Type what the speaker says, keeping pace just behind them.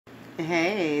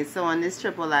Hey, so on this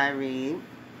triple I read,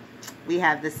 we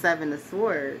have the Seven of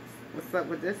Swords. What's up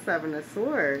with this Seven of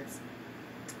Swords?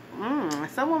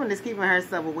 Some woman is keeping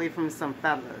herself away from some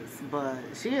fellas, but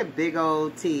she a big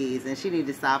old tease, and she need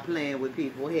to stop playing with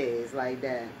people's heads like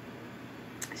that.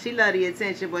 She love the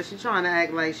attention, but she trying to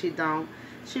act like she don't.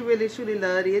 She really truly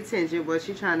love the attention, but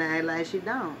she trying to act like she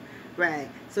don't. Right.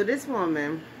 So this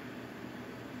woman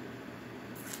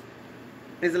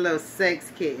is a little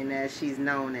sex kitten, as she's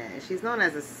known as. She's known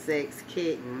as a sex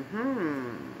kitten.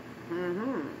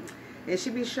 And she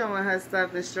be showing her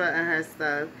stuff and strutting her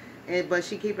stuff. But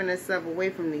she keeping herself away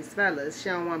from these fellas. She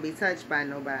don't want to be touched by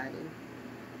nobody.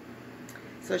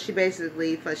 So she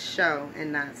basically for show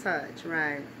and not touch,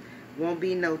 right? Won't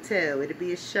be no tell. It'll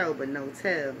be a show, but no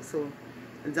tell. So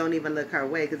don't even look her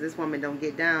way, because this woman don't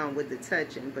get down with the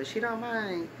touching. But she don't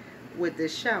mind with the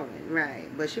showing, right?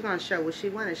 But she gonna show what she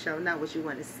want to show, not what you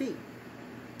want to see.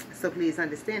 So please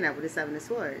understand that with the Seven of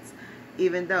Swords.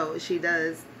 Even though she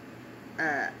does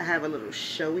have a little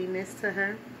showiness to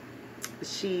her,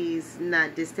 she's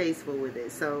not distasteful with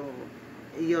it. So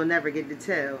you'll never get to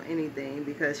tell anything,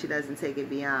 because she doesn't take it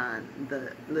beyond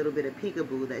the little bit of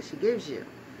peekaboo that she gives you.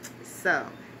 So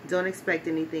don't expect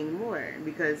anything more,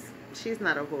 because she's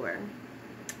not a whore,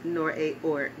 nor a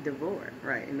hors d'oeuvre,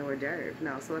 right? Nor d'oeuvre.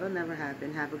 No, so it'll never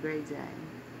happen. Have a great day.